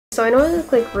So I know I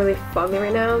look like really fugly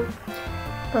right now.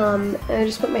 And I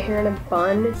just put my hair in a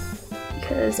bun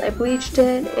because I bleached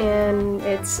it and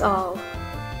it's all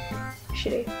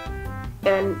shitty.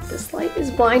 And this light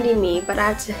is blinding me, but I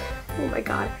have to, oh my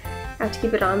god, I have to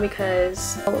keep it on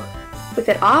because with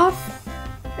it off,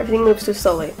 everything moves too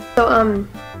slowly. So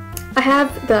I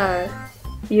have the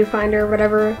viewfinder or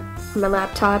whatever on my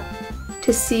laptop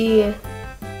to see,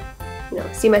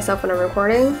 see myself when I'm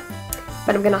recording,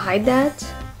 but I'm gonna hide that.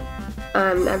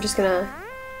 I'm just gonna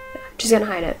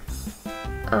hide it.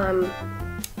 And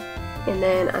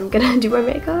then I'm gonna do my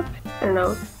makeup. I don't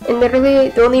know. And literally,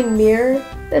 the only mirror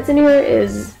that's in here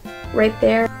is right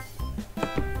there.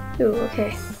 Ooh,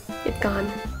 okay. It's gone.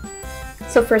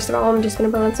 So first of all, I'm just gonna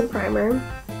put on some primer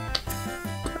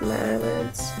on my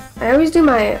eyelids. I always do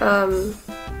my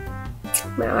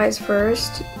my eyes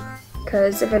first,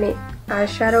 because if any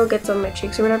eyeshadow gets on my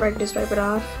cheeks or whatever, I can just wipe it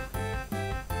off.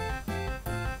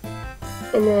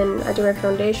 And then I do my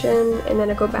foundation, and then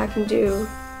I go back and do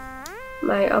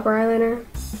my upper eyeliner.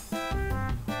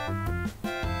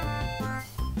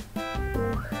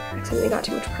 Ooh, I accidentally got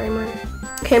too much primer.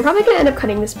 Okay, I'm probably gonna end up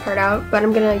cutting this part out, but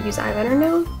I'm gonna use eyeliner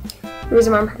now. The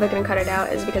reason why I'm probably gonna cut it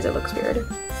out is because it looks weird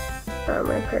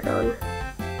when I put it on.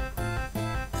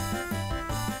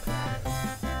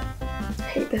 I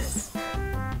hate this.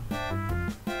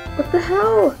 What the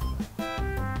hell?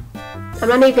 I'm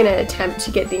not even gonna attempt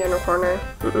to get the inner corner.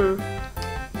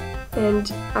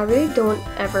 And I really don't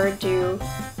ever do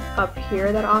up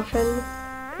here that often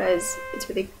because it's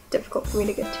really difficult for me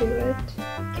to get to it.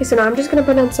 Okay, so now I'm just gonna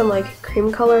put on some like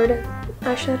cream colored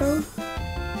eyeshadow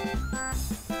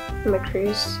in my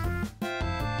crease.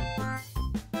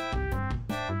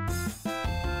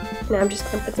 Now I'm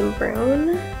just gonna put some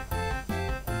brown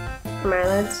on my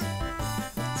eyelids.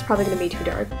 It's probably gonna be too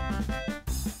dark.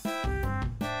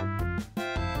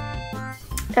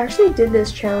 I actually did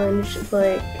this challenge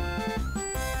like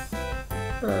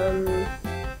wait,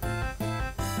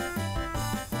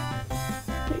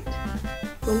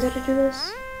 when did I do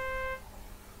this?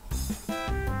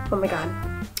 Oh my god,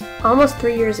 almost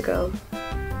 3 years ago,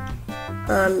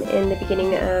 in the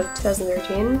beginning of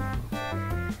 2013,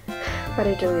 but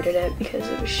I deleted it because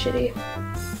it was shitty.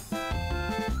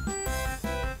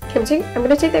 Okay, I'm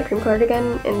gonna take that cream colored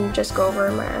again and just go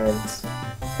over my eyelids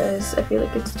because I feel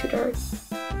like it's too dark.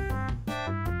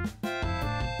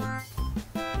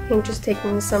 I'm just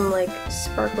taking some like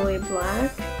sparkly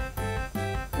black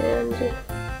and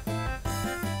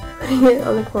putting it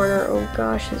on the corner. Oh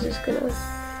gosh, this is gonna...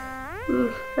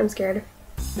 I'm scared.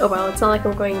 Oh well, it's not like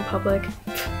I'm going in public.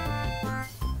 I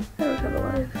don't have a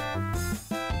life.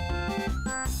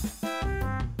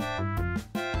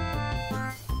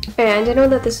 And I know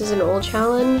that this is an old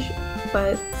challenge,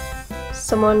 but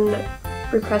someone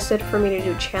requested for me to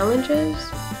do challenges.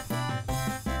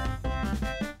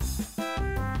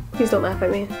 Please don't laugh at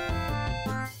me.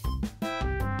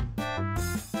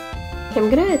 Okay, I'm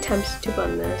gonna attempt to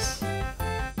bun this.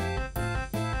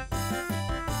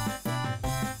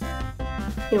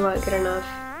 You know what, good enough.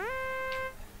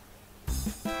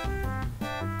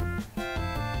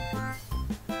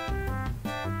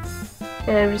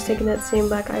 And I'm just taking that same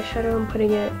black eyeshadow and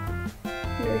putting it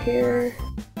under here.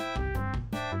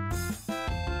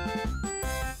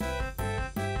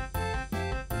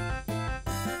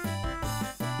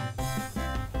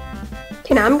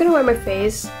 Okay, now I'm gonna wipe my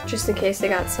face just in case I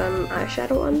got some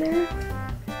eyeshadow on there.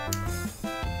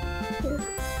 Yeah.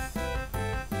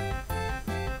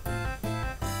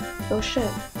 Oh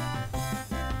shit.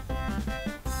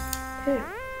 Okay.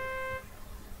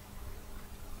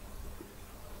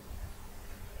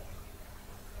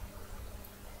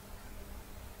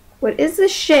 What is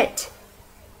this shit?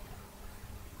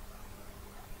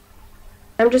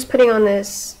 I'm just putting on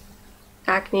this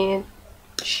acne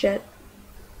shit.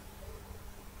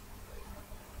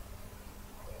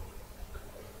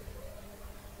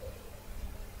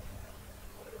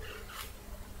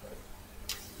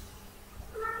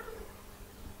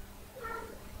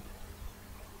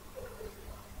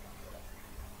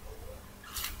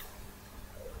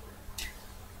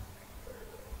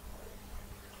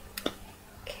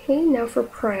 Okay, now for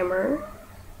primer.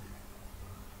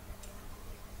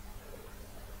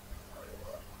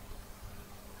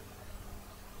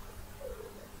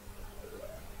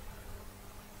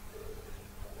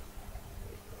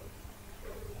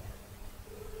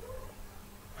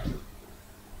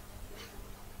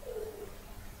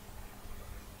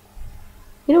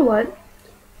 You know what?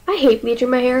 I hate bleaching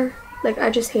my hair. Like, I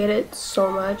just hate it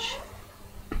so much.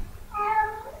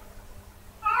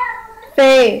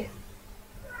 Faye!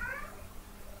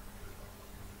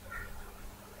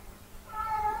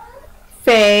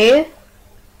 Faye.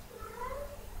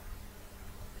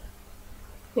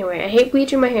 Anyway, I hate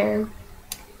bleaching my hair,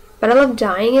 but I love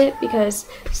dyeing it because...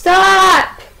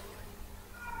 Stop!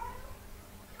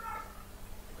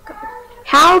 God.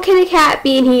 How can a cat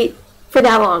be in heat for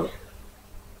that long?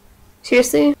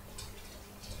 Seriously?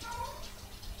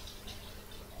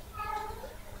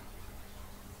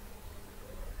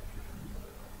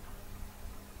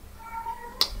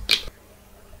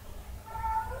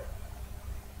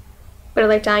 But I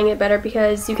like dyeing it better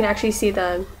because you can actually see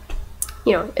the,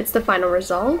 you know, it's the final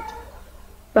result.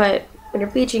 But when you're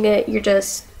bleaching it, you're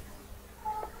just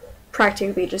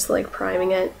practically just like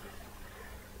priming it.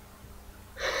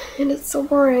 And it's so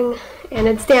boring. And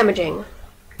it's damaging.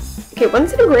 Okay,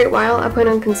 once in a great while I put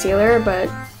on concealer, but,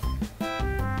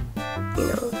 you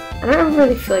know, I don't ever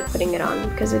really feel like putting it on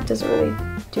because it doesn't really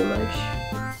do much.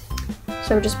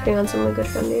 So I'm just putting on some good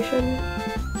foundation.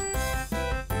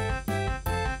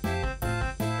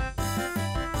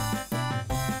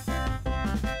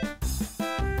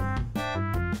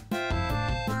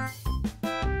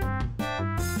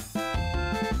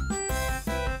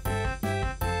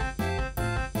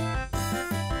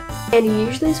 And you're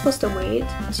usually supposed to wait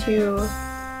to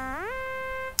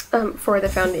for the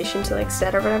foundation to like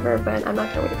set or whatever, but I'm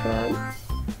not gonna wait for that.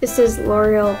 This is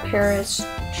L'Oreal Paris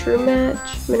True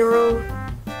Match Mineral.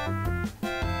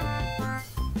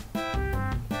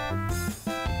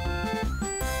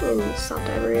 In soft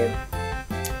ivory.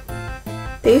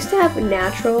 They used to have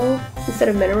natural instead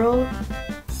of mineral.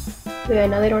 But yeah,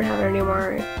 now they don't have it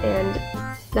anymore, and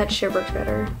that shit works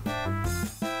better.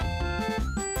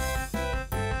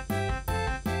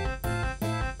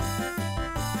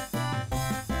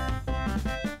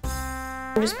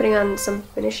 I'm just putting on some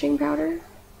finishing powder.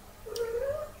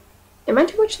 Am I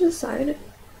too much to the side?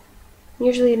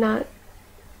 Usually not.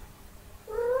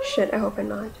 Shit, I hope I'm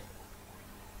not.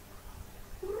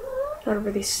 That would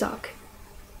really suck.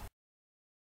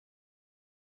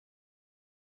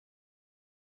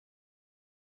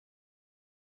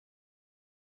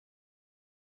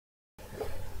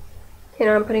 Okay,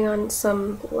 now I'm putting on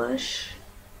some blush.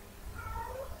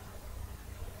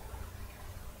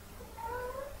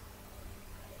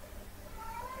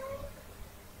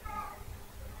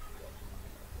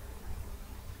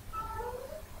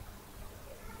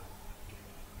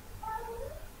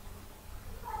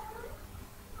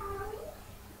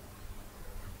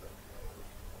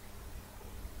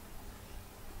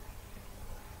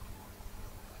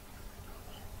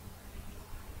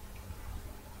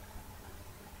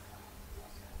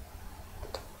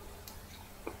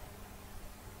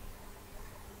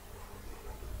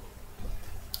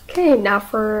 Okay, now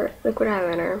for liquid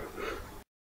eyeliner.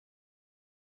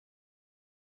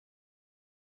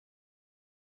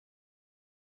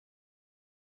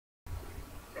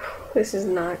 This is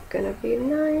not gonna be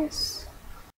nice.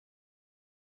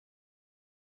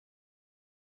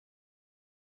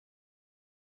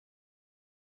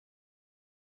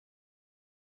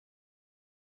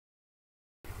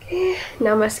 Okay,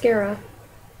 now mascara.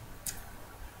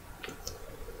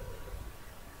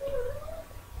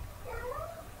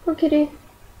 Poor kitty.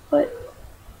 What?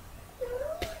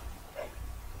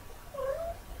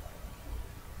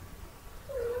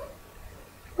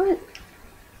 What?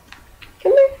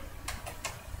 Come here.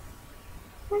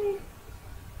 Hi.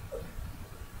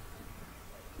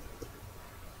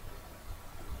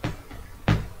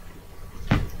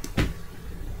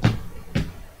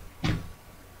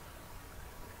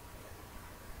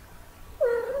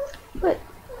 What?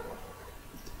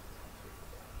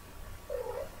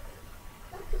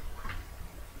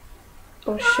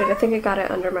 Oh shit, I think I got it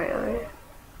under my eye.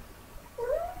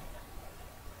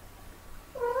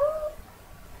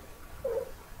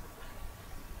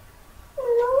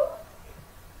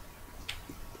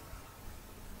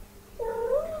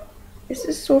 This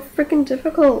is so freaking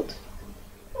difficult.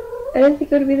 I didn't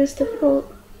think it would be this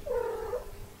difficult.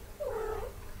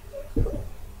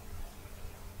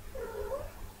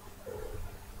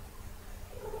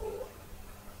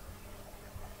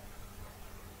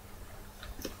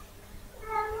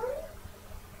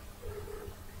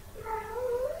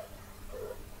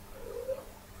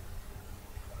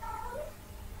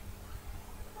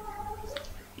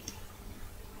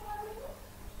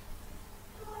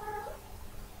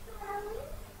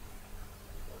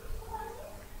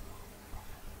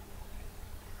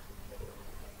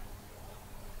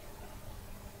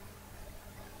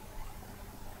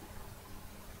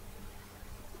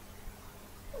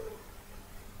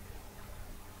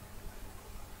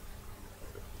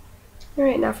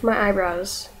 Alright, now for my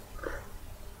eyebrows.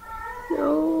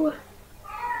 No.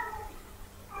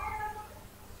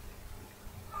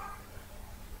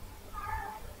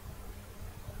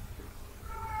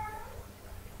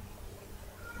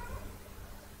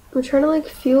 I'm trying to like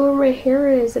feel where my hair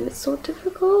is and it's so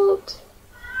difficult.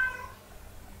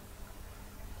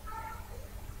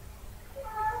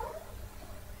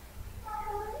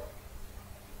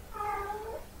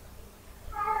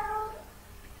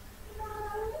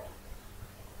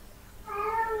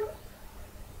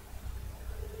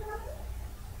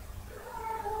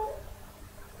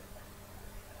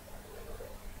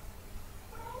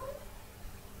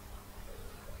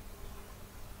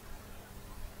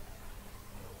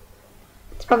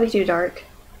 It's probably too dark.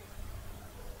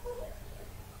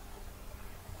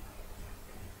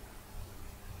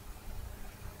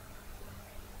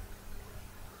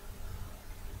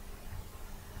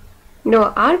 You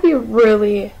know, I'd be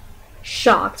really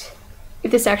shocked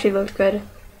if this actually looked good.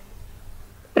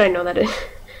 But I know that it,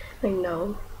 I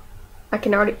know. I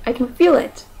can feel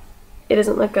it. It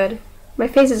doesn't look good. My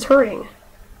face is hurting.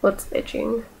 Well, it's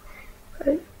itching.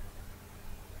 But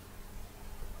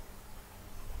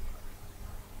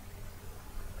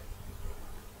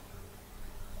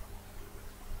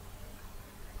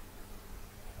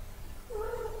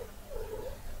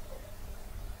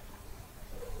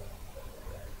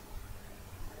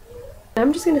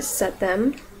I'm just gonna set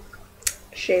them,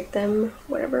 shape them,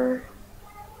 whatever.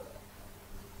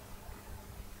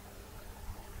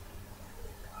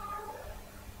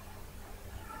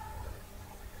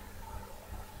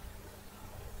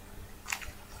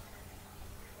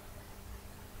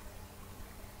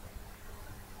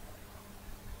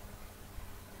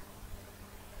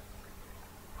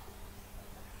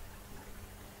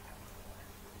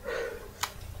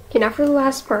 Okay, now for the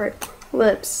last part,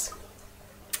 lips.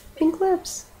 Pink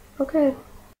lips. Okay.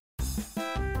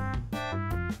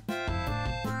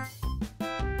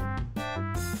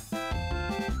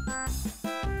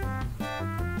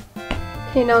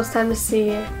 Okay, now it's time to see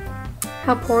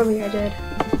how poorly I did.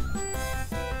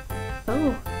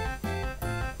 Oh.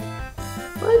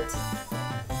 What?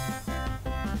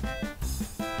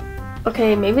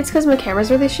 Okay, maybe it's because my camera's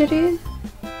really shitty,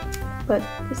 but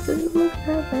this doesn't look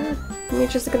that bad. Let me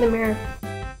just look in the mirror.